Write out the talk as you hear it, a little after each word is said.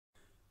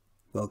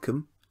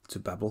Welcome to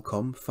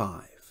Babblecom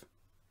 5.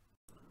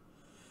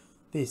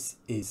 This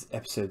is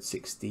episode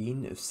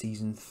 16 of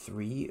season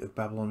 3 of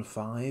Babylon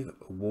 5,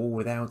 A War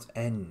Without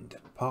End,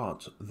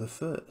 part the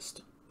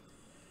first.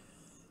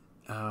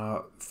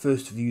 Our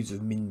first views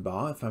of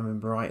Minbar, if I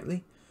remember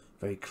rightly,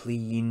 very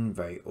clean,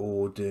 very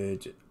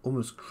ordered,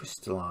 almost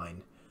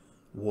crystalline,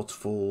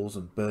 waterfalls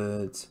and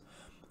birds.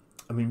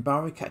 And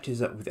Minbari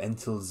catches up with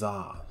Entil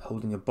Zar,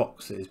 holding a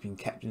box that has been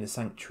kept in a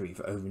sanctuary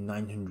for over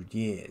 900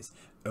 years,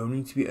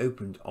 only to be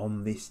opened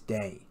on this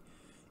day.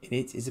 In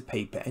it is a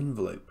paper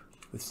envelope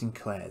with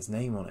Sinclair's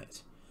name on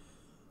it.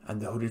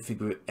 And the hooded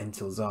figure of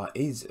Entil Zar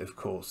is, of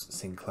course,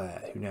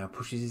 Sinclair, who now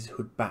pushes his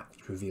hood back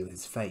to reveal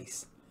his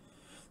face.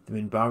 The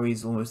Minbari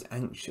is almost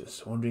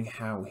anxious, wondering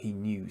how he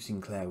knew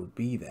Sinclair would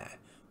be there,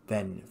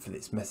 then for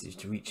this message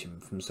to reach him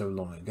from so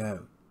long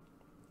ago.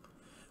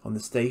 On the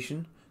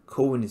station,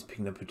 Corwin is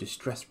picking up a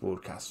distress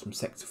broadcast from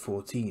Sector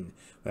 14,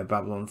 where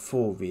Babylon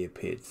 4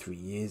 reappeared 3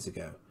 years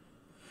ago.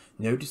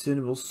 No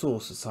discernible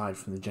source aside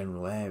from the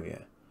general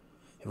area.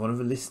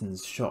 Ivanova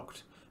listens,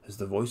 shocked, as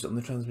the voice on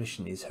the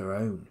transmission is her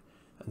own,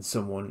 and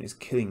someone is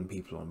killing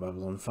people on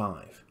Babylon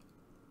 5.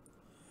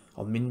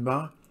 On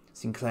Minbar,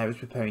 Sinclair is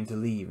preparing to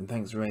leave and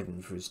thanks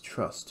Redden for his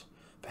trust,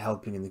 for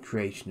helping in the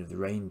creation of the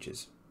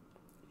Rangers.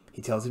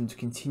 He tells him to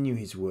continue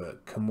his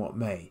work, come what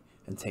may,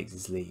 and takes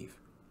his leave.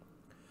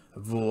 A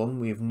Vorlon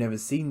we have never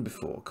seen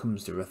before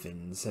comes to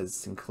Rethin and says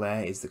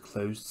Sinclair is the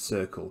closed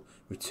circle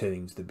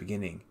returning to the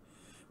beginning,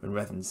 when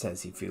Rethin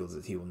says he feels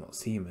that he will not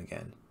see him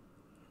again.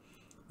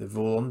 The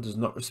Vorlon does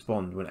not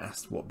respond when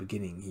asked what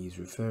beginning he is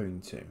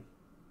referring to.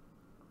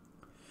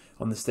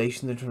 On the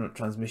station, the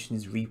transmission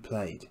is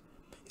replayed.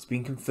 It's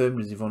been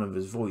confirmed as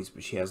Ivanova's voice,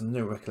 but she has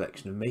no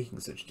recollection of making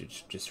such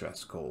a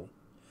distress call.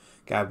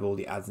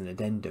 Garibaldi adds an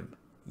addendum,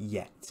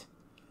 yet.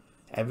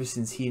 Ever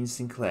since he and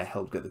Sinclair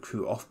helped get the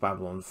crew off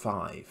Babylon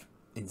 5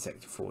 in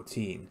Sector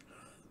 14,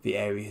 the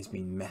area has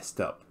been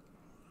messed up.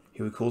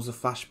 He recalls a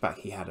flashback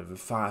he had of a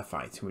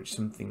firefight in which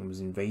something was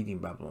invading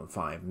Babylon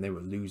 5 and they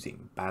were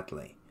losing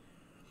badly.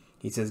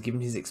 He says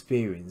given his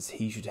experience,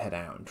 he should head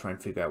out and try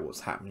and figure out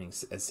what's happening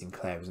as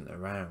Sinclair isn't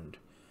around.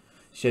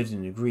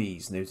 Sheridan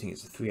agrees, noting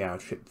it's a 3-hour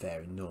trip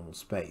there in normal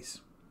space.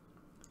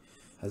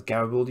 As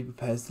Garibaldi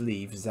prepares to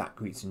leave, Zack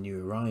greets a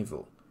new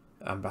arrival.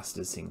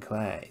 Ambassador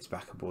Sinclair is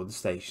back aboard the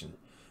station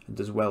and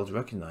does well to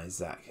recognise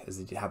Zack,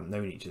 as they hadn't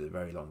known each other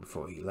very long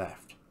before he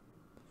left.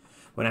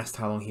 When asked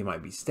how long he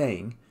might be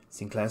staying,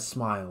 Sinclair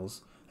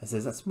smiles and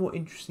says that's a more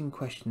interesting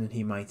question than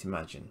he might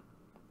imagine.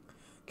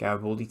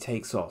 Garibaldi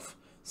takes off,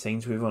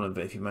 saying to Ivanova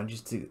that if he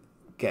manages to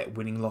get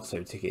winning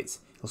lotto tickets,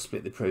 he'll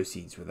split the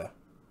proceeds with her.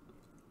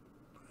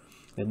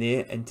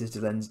 Lanier enters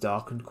Delenne's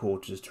darkened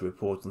quarters to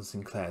report on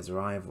Sinclair's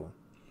arrival.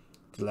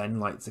 Delenne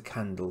lights a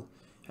candle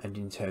and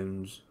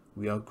intones,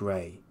 "We are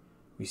grey.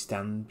 We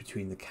stand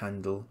between the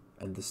candle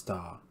and the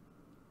star."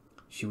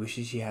 She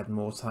wishes she had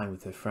more time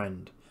with her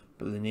friend,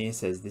 but Lanier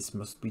says this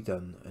must be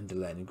done and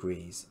Delenne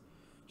agrees.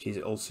 She is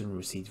also in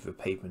receipt of a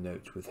paper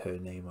note with her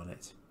name on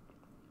it.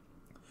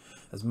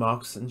 As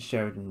Marcus and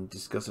Sheridan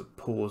discuss a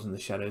pause in the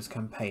Shadows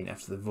campaign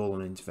after the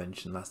Vorlon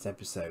intervention last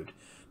episode,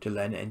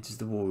 Delenne enters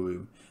the war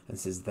room and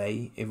says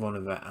they,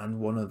 Ivanova and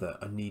one other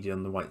are needed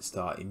on the White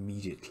Star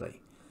immediately.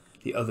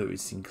 The other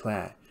is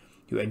Sinclair,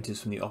 who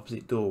enters from the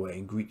opposite doorway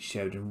and greets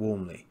Sheridan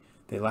warmly.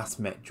 They last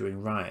met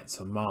during riots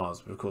on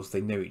Mars, but of course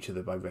they know each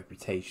other by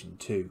reputation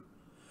too.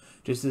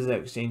 Just as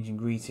they're exchanging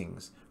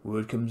greetings,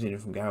 word comes in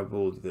from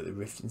Garibaldi that the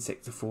rift in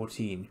Sector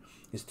 14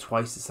 is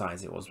twice the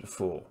size it was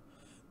before,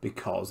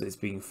 because it's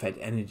being fed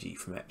energy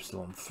from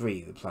Epsilon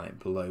 3, the planet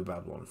below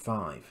Babylon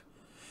 5,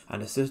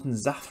 and a certain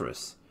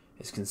Zathras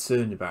is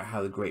concerned about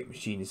how the Great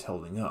Machine is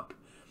holding up,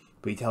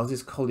 but he tells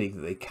his colleague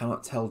that they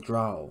cannot tell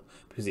Draal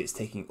because it's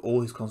taking all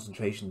his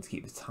concentration to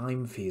keep the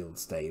time field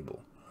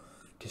stable.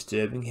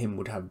 Disturbing him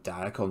would have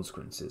dire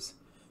consequences,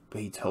 but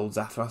he told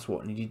Zathras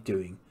what needed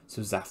doing,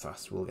 so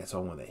Zathras will get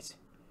on with it.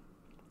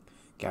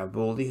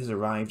 Garibaldi has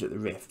arrived at the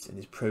rift and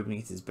is probing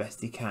it as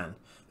best he can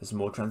as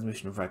more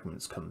transmission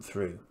fragments come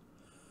through.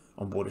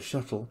 On board a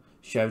shuttle,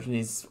 Sheridan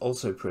is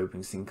also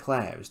probing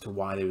Sinclair as to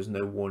why there was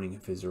no warning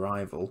of his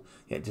arrival,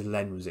 yet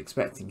Delenne was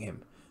expecting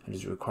him, and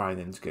is requiring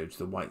them to go to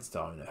the White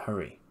Star in a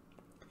hurry.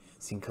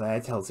 Sinclair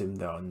tells him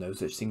there are no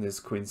such things as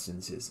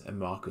coincidences, and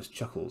Marcus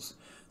chuckles,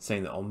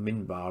 saying that on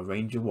Minbar,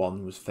 Ranger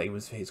 1 was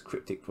famous for his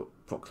cryptic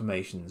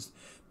proclamations,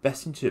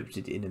 best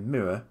interpreted in a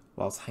mirror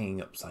whilst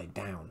hanging upside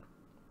down.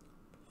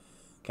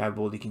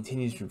 Garibaldi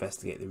continues to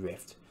investigate the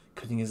rift,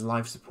 cutting his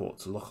life support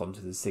to lock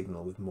onto the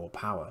signal with more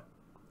power.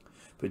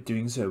 But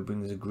doing so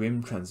brings a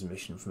grim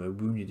transmission from a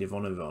wounded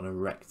Ivanova on a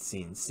wrecked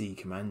CNC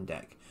command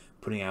deck,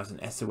 putting out an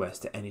SOS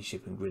to any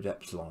ship in Grid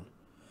Epsilon.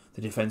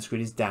 The defence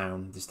grid is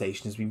down, the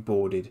station has been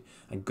boarded,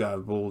 and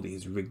Garibaldi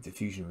has rigged the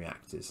fusion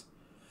reactors.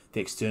 The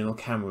external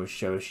cameras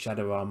show a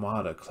Shadow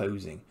Armada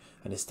closing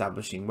and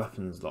establishing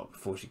weapons lock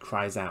before she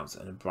cries out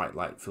and a bright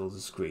light fills the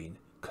screen,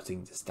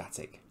 cutting to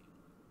static.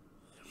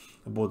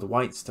 Aboard the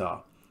White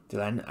Star,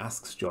 Delenne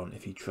asks John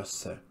if he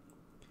trusts her.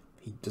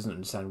 He doesn't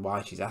understand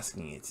why she's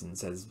asking it and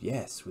says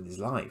yes with his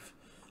life,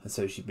 and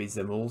so she bids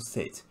them all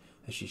sit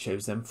as she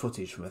shows them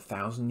footage from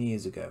 1,000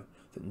 years ago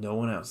that no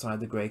one outside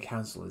the Grey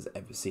Council has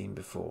ever seen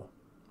before.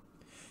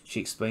 She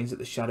explains that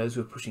the Shadows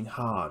were pushing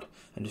hard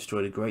and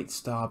destroyed a great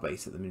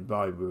starbase that the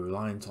Minbari were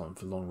reliant on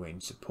for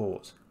long-range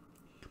support.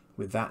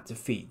 With that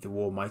defeat, the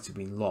war might have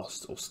been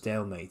lost or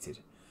stalemated,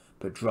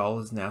 but Droll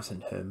has now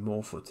sent her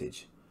more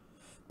footage.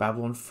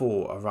 Babylon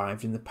 4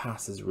 arrived in the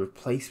past as a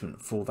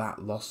replacement for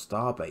that lost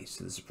starbase,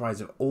 to the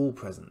surprise of all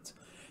present,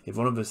 with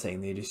one of us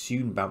saying they had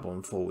assumed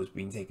Babylon 4 was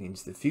being taken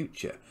into the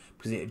future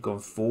because it had gone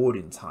forward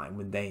in time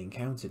when they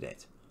encountered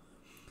it.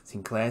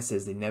 Sinclair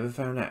says they never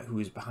found out who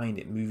was behind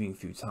it moving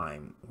through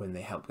time when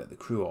they helped get the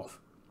crew off.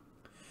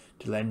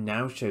 Delenn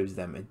now shows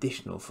them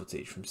additional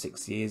footage from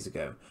 6 years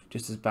ago,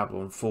 just as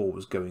Babylon 4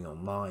 was going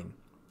online.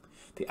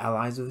 The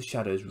allies of the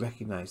Shadows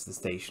recognised the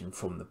station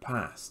from the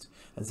past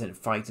and sent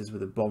fighters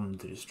with a bomb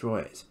to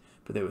destroy it,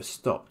 but they were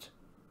stopped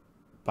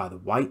by the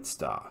White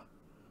Star.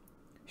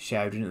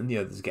 Sheridan and the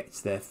others get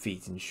to their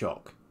feet in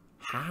shock.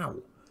 How?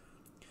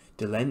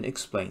 Delenn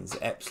explains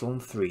that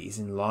S03E16 is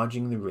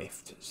enlarging the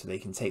rift so they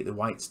can take the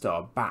White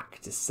Star back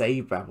to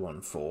save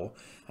Babylon 4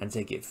 and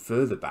take it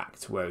further back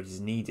to where it is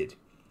needed.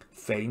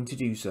 Failing to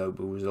do so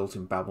will result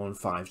in Babylon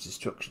 5's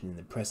destruction in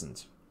the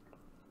present.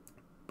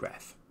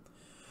 Breath.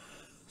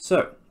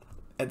 So,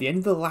 at the end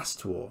of the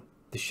last war,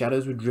 the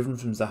Shadows were driven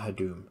from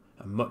Zahadum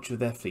and much of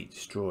their fleet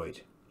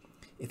destroyed.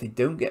 If they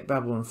don't get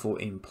Babylon 4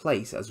 in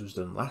place as was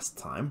done last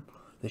time,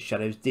 the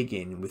Shadows dig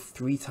in with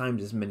 3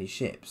 times as many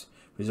ships,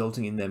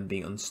 resulting in them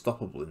being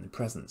unstoppable in the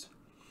present.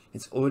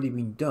 It's already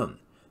been done,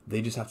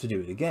 they just have to do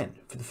it again,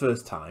 for the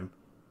first time,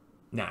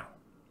 now.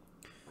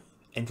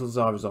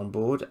 Entelzar is on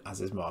board,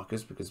 as is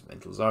Marcus, because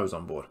Entelzar is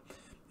on board.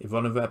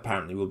 Ivanova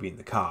apparently will be in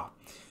the car.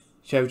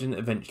 Sheridan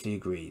eventually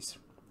agrees.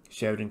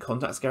 Sheridan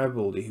contacts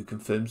Garibaldi, who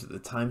confirms that the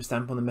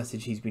timestamp on the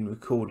message he's been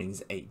recording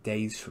is 8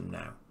 days from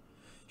now.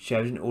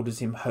 Sheridan orders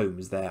him home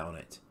as they're on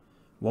it.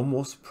 One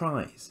more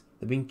surprise.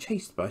 They're being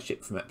chased by a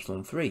ship from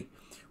S03E16,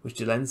 which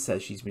Delenn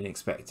says she's been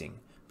expecting,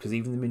 because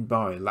even the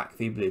Minbari lack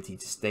the ability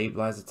to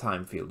stabilise a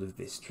time field of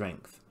this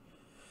strength.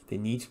 They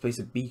need to place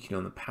a beacon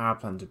on the power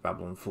plant of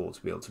Babylon 4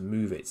 to be able to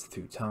move it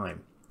through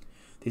time.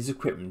 This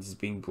equipment is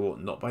being brought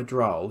not by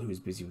Droll, who is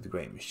busy with the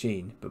Great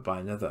Machine, but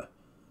by another.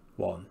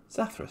 One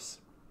Zathras.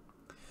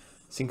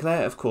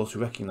 Sinclair, of course,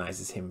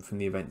 recognises him from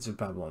the events of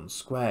Babylon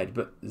Squared,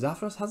 but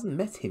Zathras hasn't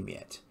met him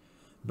yet,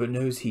 but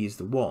knows he is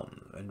the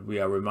one, and we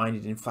are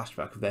reminded in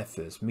flashback of their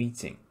first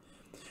meeting,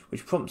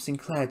 which prompts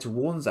Sinclair to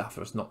warn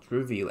Zathras not to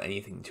reveal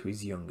anything to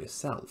his younger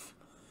self.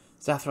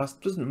 Zathras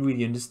doesn't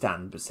really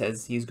understand, but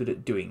says he is good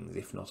at doings,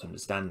 if not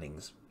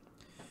understandings.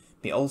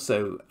 He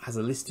also has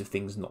a list of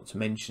things not to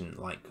mention,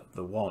 like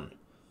the one,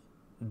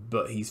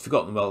 but he's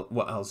forgotten well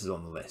what else is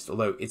on the list,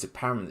 although it's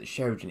apparent that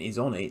Sheridan is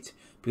on it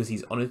because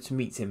he's honoured to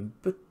meet him,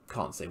 but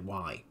can't say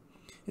why.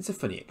 It's a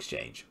funny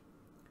exchange.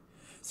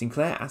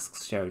 Sinclair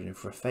asks Sheridan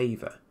for a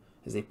favour.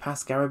 As they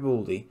pass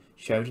Garibaldi,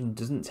 Sheridan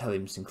doesn't tell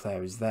him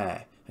Sinclair is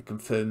there and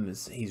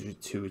confirms he's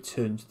to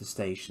return to the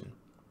station.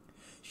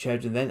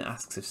 Sheridan then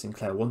asks if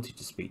Sinclair wanted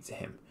to speak to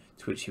him,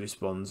 to which he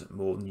responds,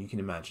 more than you can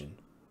imagine.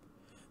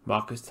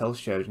 Marcus tells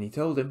Sheridan he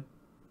told him.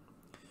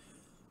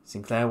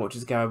 Sinclair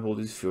watches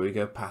Garibaldi's fury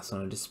go past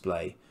on a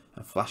display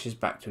and flashes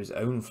back to his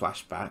own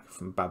flashback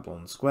from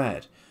Babylon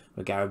Squared,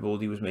 where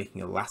Garibaldi was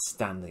making a last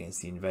stand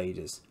against the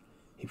invaders.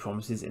 He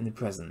promises in the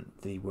present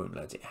that he won't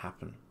let it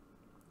happen.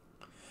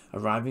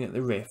 Arriving at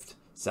the rift,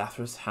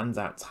 Zathras hands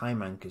out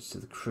time anchors to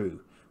the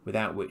crew,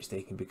 without which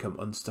they can become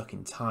unstuck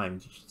in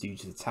time due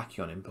to the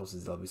tachyon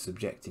impulses they'll be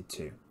subjected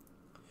to.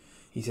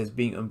 He says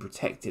being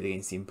unprotected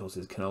against the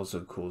impulses can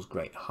also cause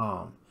great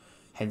harm,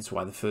 hence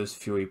why the first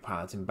Fury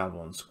pilot in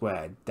Babylon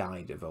Squared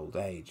died of old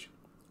age.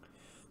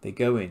 They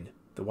go in,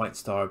 the White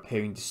Star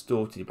appearing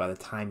distorted by the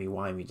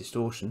timey-wimey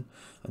distortion,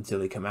 until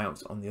they come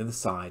out on the other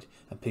side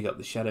and pick up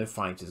the Shadow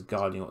fighters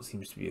guarding what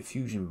seems to be a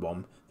fusion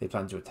bomb they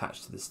plan to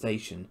attach to the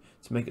station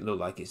to make it look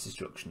like its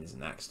destruction is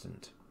an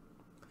accident.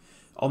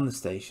 On the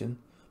station,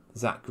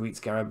 Zack greets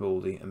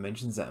Garibaldi and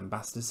mentions that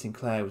Ambassador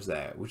Sinclair was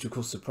there, which of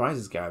course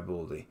surprises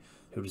Garibaldi,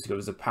 who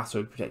discovers a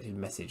password-protected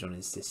message on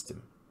his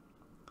system.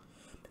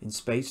 In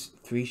space,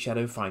 3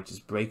 Shadow fighters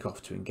break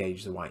off to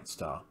engage the White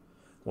Star.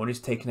 One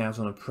is taken out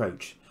on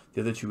approach,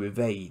 the other 2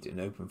 evade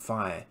and open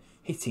fire,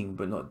 hitting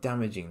but not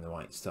damaging the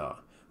White Star,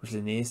 which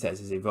Lanier says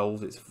has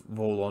evolved its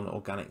Volon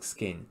organic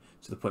skin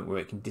to the point where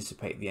it can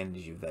dissipate the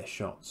energy of their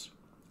shots.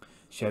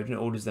 Sheridan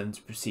orders them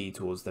to proceed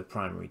towards their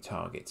primary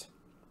target.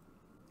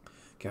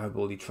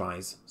 Garibaldi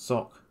tries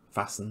sock,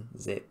 fasten,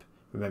 zip,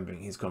 remembering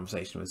his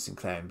conversation with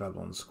Sinclair in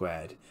Babylon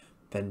Squared,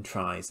 then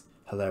tries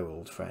hello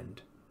old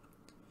friend.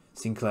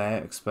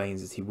 Sinclair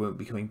explains that he won't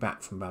be coming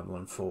back from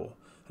Babylon 4,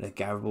 and if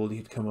Garibaldi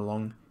had come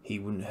along, he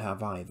wouldn't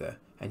have either,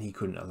 and he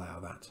couldn't allow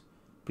that.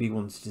 But he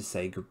wanted to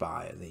say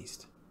goodbye at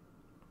least.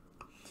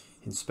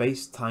 In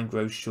space, time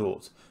grows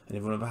short, and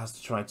Ivanova has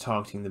to try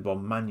targeting the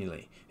bomb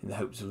manually in the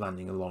hopes of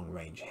landing a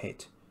long-range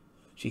hit.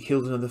 She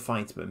kills another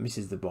fighter but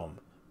misses the bomb,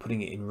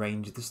 putting it in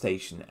range of the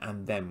station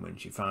and them when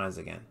she fires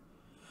again.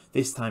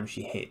 This time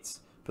she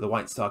hits, but the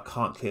White Star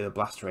can't clear the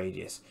blast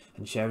radius,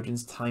 and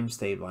Sheridan's time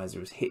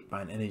stabilizer is hit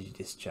by an energy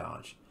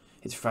discharge.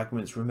 Its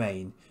fragments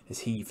remain as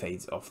he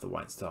fades off the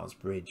White Star's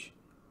bridge.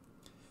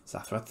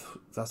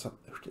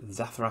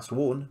 Zathras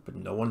warned, but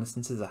no one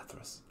listened to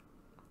Zathras.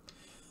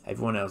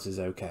 Everyone else is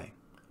okay.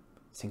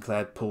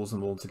 Sinclair pulls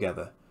them all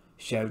together.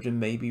 Sheridan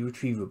may be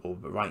retrievable,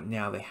 but right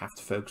now they have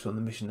to focus on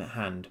the mission at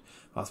hand,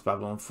 whilst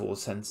Babylon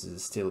 4's sensors are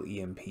still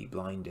EMP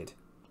blinded.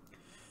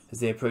 As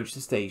they approach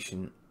the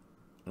station,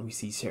 we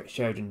see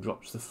Sheridan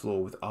drops to the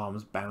floor with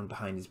arms bound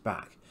behind his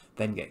back,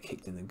 then get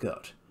kicked in the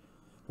gut.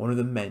 One of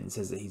the men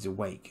says that he's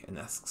awake and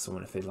asks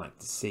someone if they'd like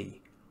to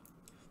see.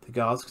 The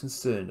guards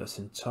concerned are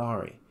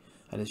Centauri,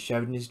 and as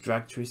Sheridan is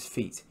dragged to his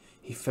feet,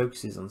 he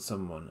focuses on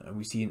someone, and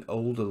we see an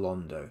older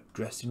Londo,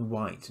 dressed in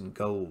white and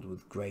gold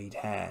with greyed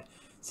hair,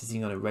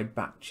 sitting on a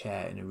red-backed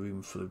chair in a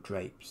room full of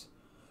drapes.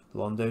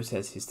 Londo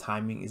says his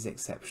timing is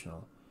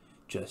exceptional,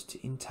 just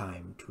in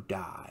time to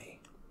die.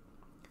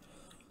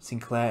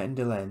 Sinclair and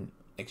Delenn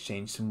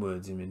exchange some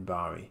words in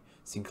Minbari,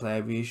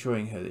 Sinclair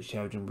reassuring her that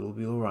Sheridan will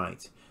be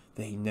alright,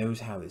 that he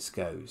knows how this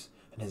goes,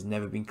 and has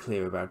never been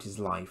clearer about his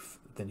life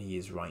than he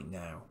is right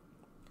now.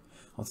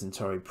 On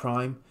Centauri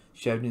Prime,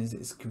 Sheridan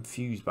is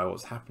confused by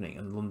what's happening,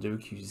 and Londo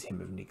accuses him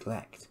of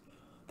neglect.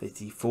 That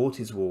he fought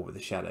his war with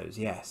the Shadows,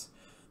 yes,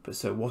 but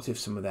so what if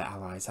some of their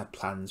allies had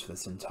plans for the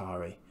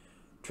Centauri?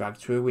 Dragged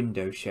through a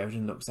window,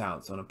 Sheridan looks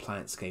out on a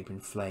planetscape in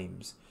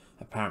flames,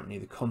 apparently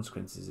the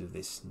consequences of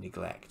this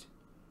neglect.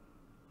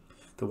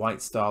 The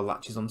White Star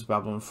latches onto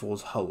Babylon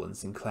 4's hull, and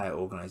Sinclair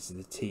organises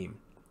the team.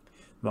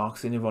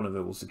 Marks and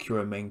Ivanova will secure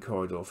a main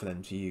corridor for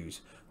them to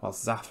use,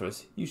 whilst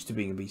Zathras, used to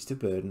being a beast of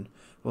burden,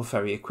 will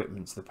ferry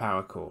equipment to the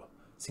power core.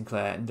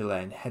 Sinclair and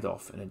Delenn head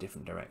off in a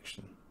different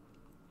direction.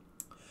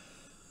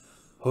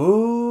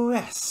 Oh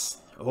yes,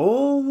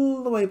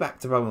 all the way back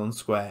to Babylon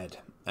Squared,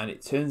 and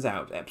it turns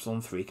out Epsilon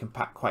 3 can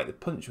pack quite the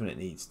punch when it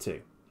needs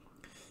to.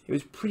 It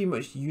was pretty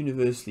much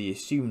universally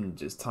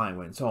assumed as time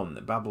went on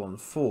that Babylon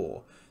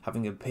 4,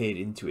 having appeared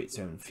into its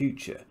own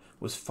future,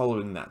 was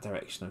following that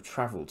direction of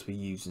travel to be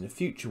used in a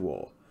future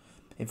war.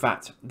 In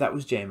fact, that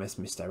was JMS'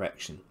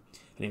 misdirection,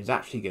 and it was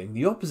actually going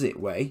the opposite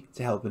way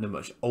to help in a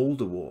much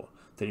older war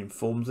that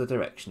informs the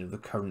direction of the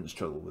current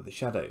struggle with the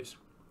Shadows.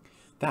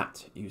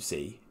 That, you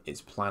see,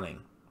 is planning.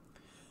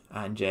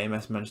 And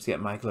JMS managed to get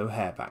Michael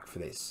O'Hare back for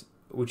this,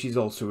 which is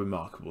also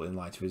remarkable in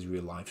light of his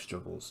real-life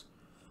struggles.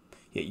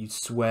 Yet you'd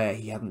swear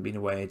he hadn't been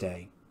away a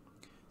day.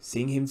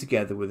 Seeing him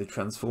together with a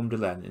transformed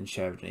Delenn and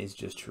Sheridan is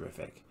just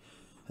terrific,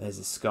 and there's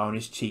a scar on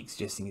his cheek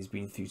suggesting he's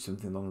been through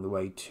something along the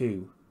way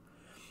too.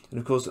 And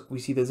of course we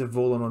see there's a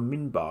Vorlon on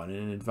Minbar in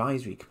an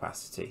advisory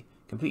capacity,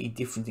 completely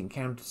different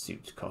encounter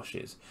suit to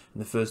Kosh's,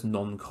 and the first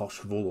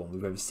non-Kosh Vorlon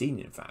we've ever seen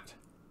in fact.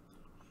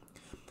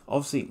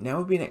 Obviously now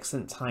would be an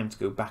excellent time to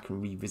go back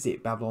and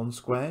revisit Babylon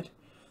Squared.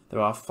 There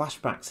are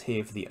flashbacks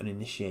here for the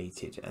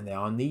uninitiated, and they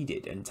are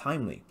needed and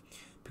timely,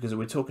 because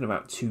we're talking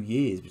about 2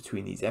 years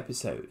between these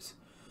episodes.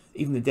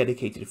 Even the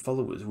dedicated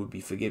followers would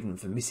be forgiven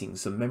for missing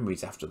some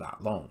memories after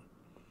that long.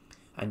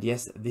 And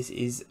yes, this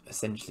is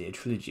essentially a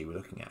trilogy we're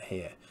looking at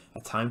here, a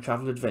time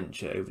travel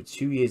adventure over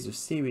 2 years of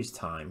series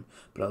time,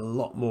 but a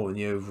lot more in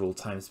the overall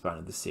time span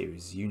of the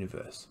series'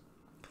 universe.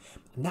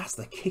 And that's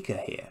the kicker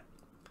here.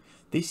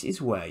 This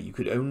is where you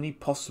could only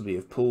possibly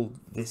have pulled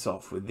this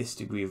off with this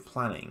degree of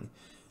planning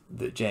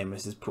that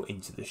JMS has put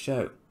into the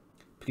show,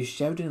 because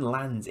Sheridan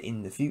lands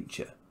in the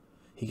future.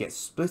 He gets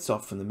split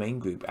off from the main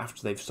group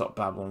after they've stopped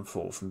Babylon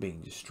 4 from being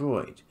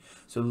destroyed.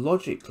 So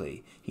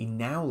logically, he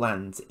now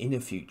lands in a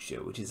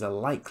future which is a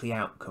likely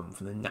outcome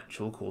from the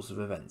natural course of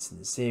events in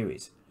the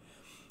series.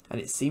 And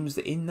it seems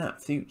that in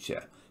that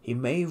future, he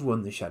may have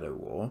won the Shadow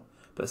War,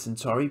 but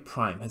Centauri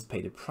Prime has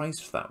paid a price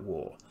for that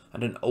war,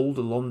 and an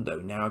older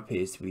Londo now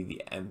appears to be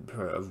the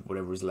emperor of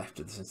whatever is left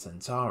of the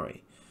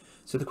Centauri.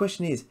 So the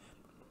question is,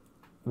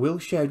 will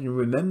Sheridan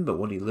remember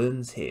what he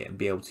learns here and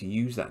be able to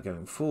use that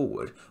going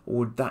forward, or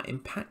would that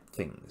impact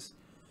things?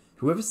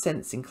 Whoever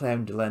sent Sinclair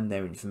and Delenn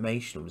their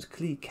information was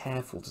clearly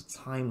careful to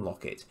time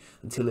lock it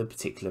until a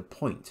particular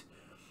point,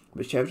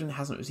 but Sheridan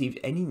hasn't received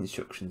any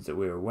instructions that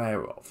we're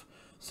aware of,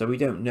 so we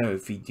don't know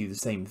if he'd do the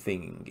same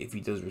thing if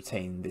he does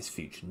retain this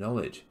future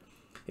knowledge.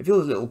 It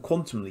feels a little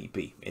quantum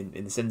leapy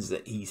in the sense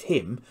that he's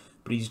him,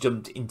 but he's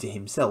jumped into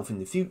himself in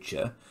the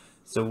future,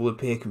 so will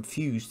appear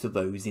confused to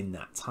those in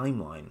that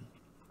timeline.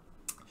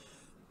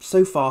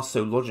 So far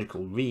so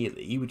logical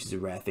really, which is a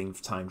rare thing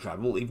for time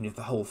travel, even if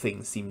the whole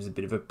thing seems a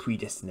bit of a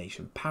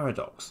predestination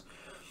paradox.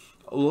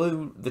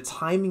 Although the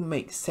timing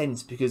makes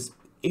sense, because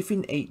if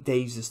in 8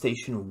 days the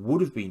station would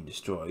have been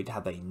destroyed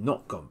had they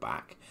not gone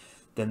back,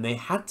 then they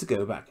had to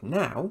go back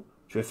now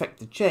to effect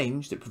the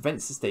change that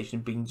prevents the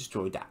station being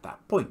destroyed at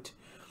that point.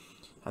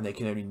 And they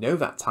can only know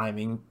that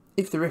timing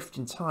if the rift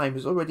in time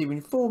has already been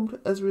formed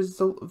as a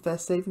result of their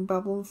saving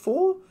Babylon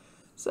 4.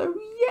 So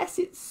yes,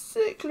 it's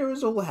circular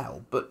as all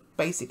hell, but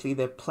basically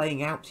they're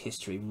playing out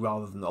history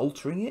rather than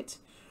altering it.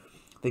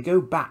 They go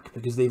back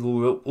because they've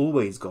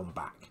always gone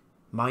back.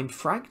 Mind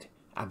fragged?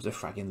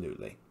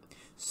 Abso-fragging-lutely.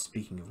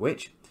 Speaking of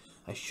which,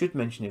 I should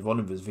mention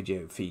Ivanova's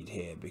video feed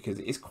here because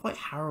it is quite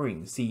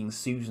harrowing seeing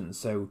Susan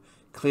so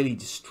clearly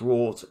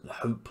distraught and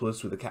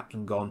hopeless with the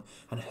captain gone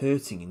and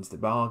hurting into the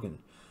bargain.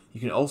 You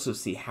can also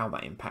see how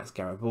that impacts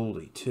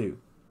Garibaldi too.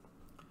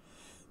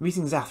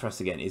 Meeting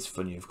Zathras again is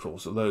funny, of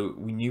course, although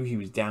we knew he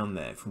was down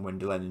there from when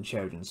Delenn and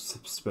Sheridan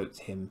spoke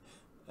to him,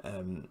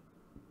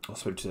 or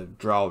spoke to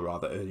Drall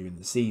rather, earlier in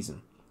the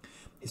season.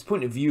 His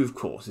point of view, of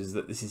course, is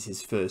that this is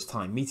his first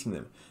time meeting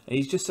them, and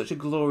he's just such a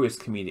glorious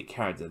comedic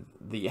character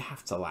that you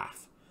have to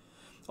laugh.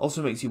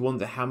 Also makes you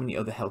wonder how many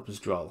other helpers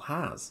Drall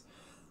has.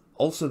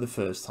 Also the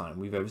first time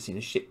we've ever seen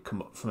a ship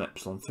come up from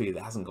Epsilon 3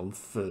 that hasn't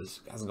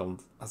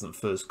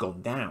first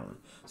gone down,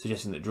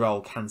 suggesting that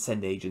Drall can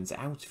send agents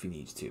out if he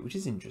needs to, which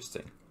is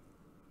interesting.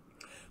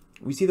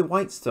 We see the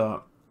White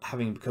Star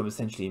having become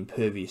essentially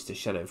impervious to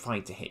shadow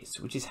fighter hits,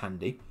 which is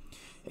handy.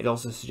 It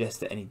also suggests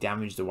that any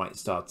damage the White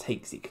Star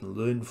takes it can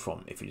learn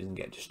from if it doesn't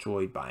get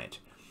destroyed by it.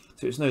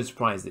 So it's no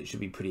surprise that it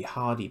should be pretty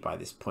hardy by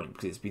this point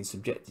because it's been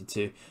subjected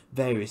to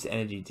various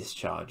energy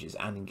discharges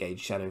and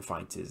engaged shadow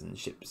fighters and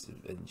Ship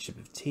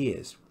of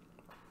Tears.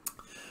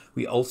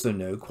 We also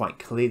know quite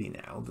clearly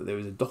now that there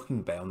is a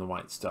docking bay on the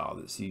White Star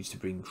that's used to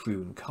bring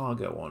crew and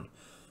cargo on.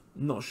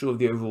 Not sure of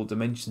the overall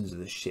dimensions of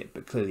the ship,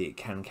 but clearly it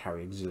can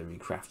carry auxiliary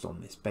craft on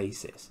this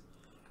basis.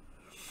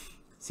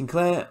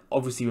 Sinclair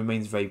obviously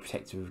remains very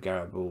protective of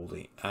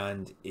Garibaldi,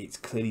 and it's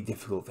clearly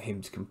difficult for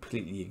him to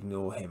completely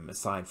ignore him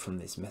aside from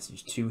this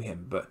message to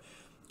him, but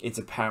it's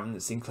apparent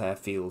that Sinclair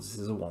feels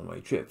this is a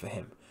one-way trip for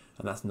him,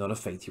 and that's not a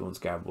fate he wants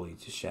Garibaldi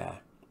to share.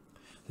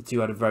 The two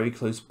had a very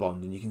close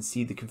bond, and you can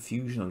see the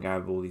confusion on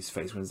Garibaldi's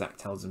face when Zack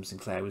tells him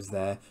Sinclair was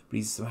there, but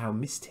he's somehow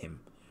missed him.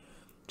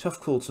 Tough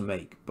call to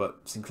make, but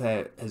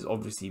Sinclair has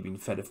obviously been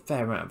fed a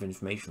fair amount of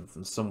information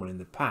from someone in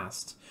the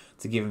past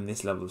to give him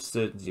this level of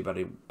certainty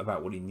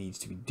about what he needs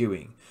to be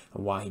doing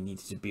and why he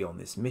needs to be on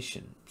this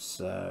mission.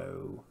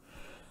 So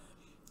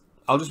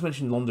I'll just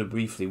mention Londo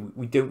briefly.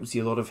 We don't see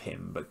a lot of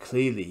him, but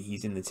clearly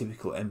he's in the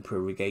typical Emperor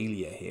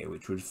regalia here,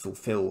 which would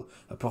fulfill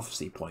a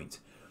prophecy point.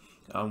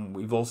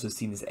 We've also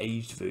seen this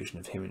aged version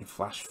of him in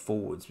flash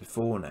forwards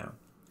before now.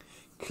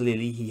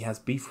 Clearly he has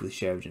beef with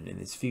Sheridan in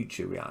his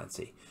future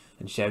reality,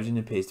 and Sheridan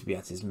appears to be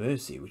at his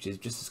mercy, which is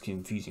just as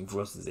confusing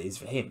for us as it is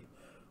for him.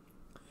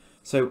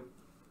 So,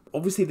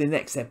 obviously the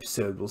next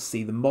episode will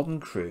see the modern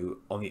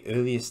crew on the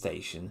earlier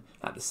station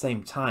at the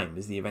same time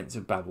as the events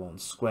of Babylon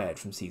Squared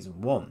from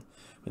Season 1,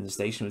 when the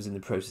station was in the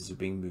process of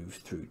being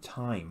moved through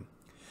time.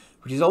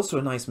 Which is also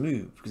a nice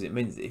move, because it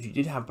means that if you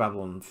did have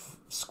Babylon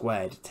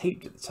Squared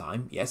taped at the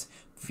time, yes,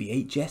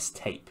 VHS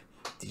tape,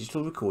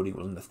 digital recording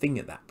wasn't a thing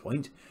at that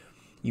point,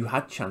 you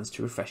had a chance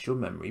to refresh your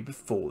memory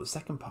before the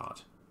second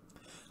part.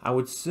 I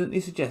would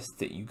certainly suggest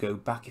that you go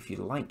back if you'd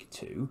like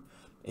to,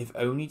 if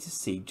only to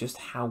see just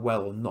how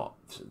well or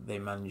not they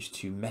managed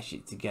to mesh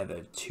it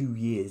together 2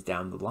 years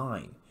down the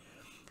line.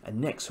 And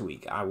next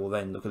week I will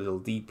then look a little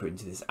deeper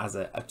into this as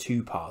a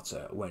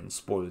two-parter when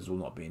spoilers will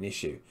not be an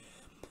issue.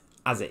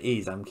 As it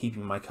is, I'm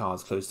keeping my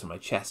cards close to my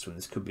chest when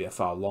this could be a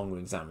far longer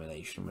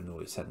examination when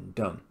all is said and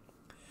done.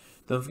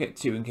 Don't forget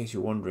too, in case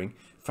you're wondering,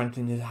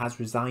 Franklin has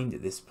resigned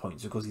at this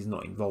point because he's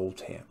not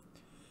involved here.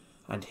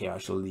 And here I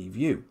shall leave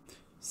you.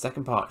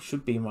 Second part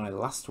should be my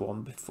last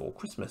one before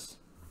Christmas.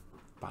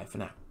 Bye for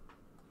now.